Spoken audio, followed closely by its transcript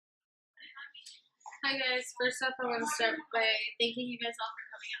Hi guys, first off I want to start by thanking you guys all for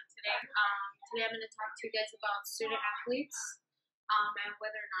coming out today. Today I'm going to talk to you guys about student athletes and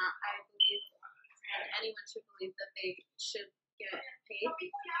whether or not I believe and anyone should believe that they should get paid.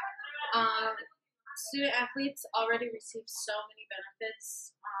 Um, Student athletes already receive so many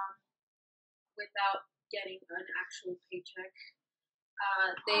benefits without getting an actual paycheck.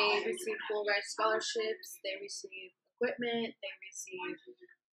 They receive full ride scholarships, they receive equipment,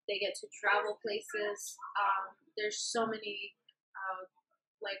 they get to travel places. There's so many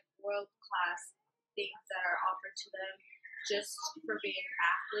like world class things that are offered to them just for being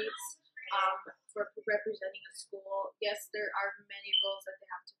athletes, for representing a school. Yes, there are many rules that they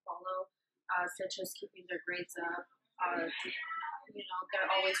have to follow, such as keeping their grades up.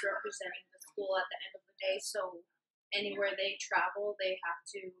 They're always representing the school at the end of the day, so anywhere they travel, they have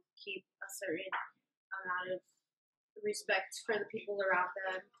to keep a certain amount of respect for the people around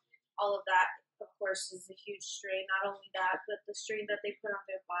them. All of that, of course, is a huge strain. Not only that, but the strain that they put on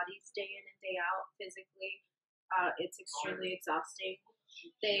their bodies day in and day out physically, it's extremely exhausting.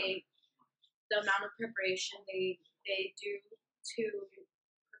 The amount of preparation they do to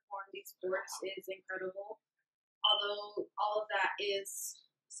perform these sports is incredible. Although all of that is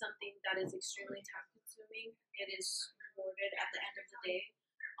something that is extremely time consuming, it is rewarded at the end of the day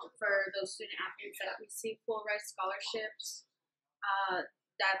for those student athletes that receive full ride scholarships.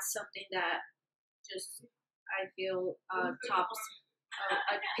 That's something that just I feel tops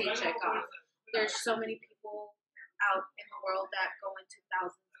a paycheck off. There's so many people out in the world that go into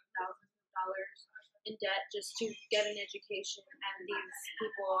thousands and thousands of dollars in debt just to get an education, and these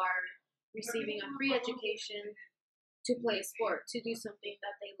people are receiving a free education to play a sport, to do something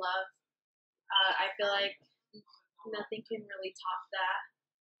that they love. I feel like nothing can really top that.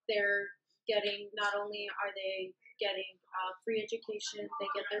 They're getting, not only are they getting free education, they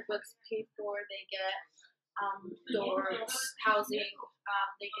get their books paid for, they get doors, housing,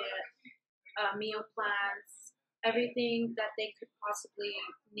 they get meal plans, everything that they could possibly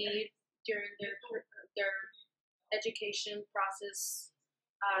need during their education process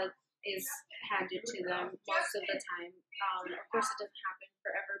is handed to them most of the time. Of course, it doesn't happen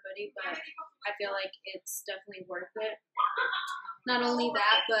for everybody, but I feel like it's definitely worth it. Not only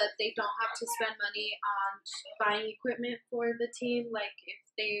that, but they don't have to spend money on buying equipment for the team. Like if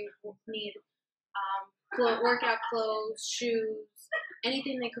they need workout clothes, shoes,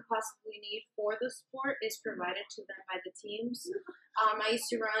 anything they could possibly need for the sport is provided to them by the teams. I used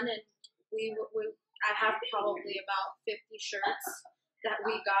to run, and I have probably about 50 shirts that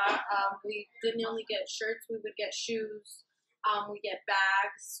we got. We didn't only get shirts; we would get shoes. We get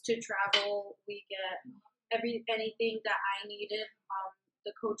bags to travel. We get anything that I needed.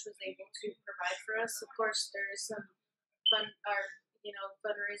 The coach was able to provide for us. Of course, there's some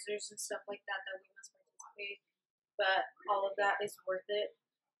fundraisers and stuff like that that we must participate. But all of that is worth it.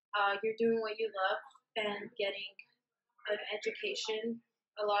 You're doing what you love and getting an education.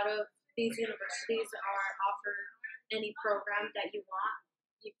 A lot of these universities offer any program that you want.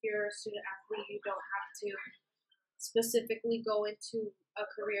 If you're a student athlete, you don't have to specifically go into a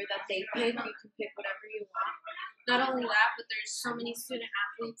career that they pick. You can pick whatever you want. Not only that, but there's so many student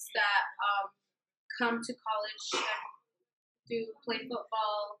athletes that come to college and play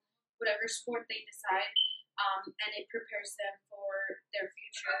football, whatever sport they decide, and it prepares them for their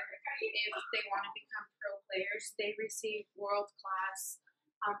future. If they want to become pro players, they receive world class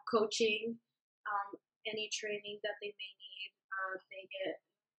coaching, any training that they may need. They get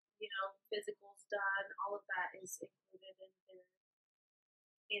physicals done. All of that is included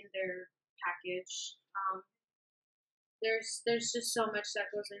in their package. There's just so much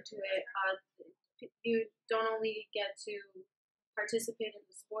that goes into it. You don't only get to participate in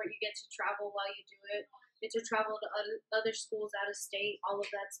the sport, you get to travel while you do it. You get to travel to other schools out of state. All of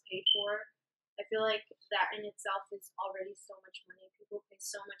that's paid for. I feel like that in itself is already so much money. People pay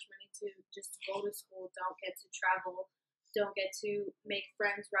so much money to just go to school, don't get to travel, don't get to make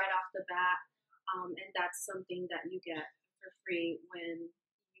friends right off the bat, and that's something that you get for free when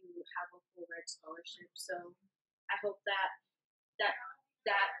you have a full ride scholarship. So I hope that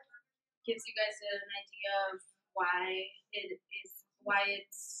gives you guys an idea of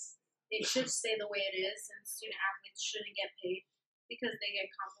it should stay the way it is, and student athletes shouldn't get paid because they get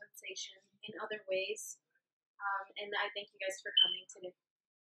compensation in other ways. And I thank you guys for coming today.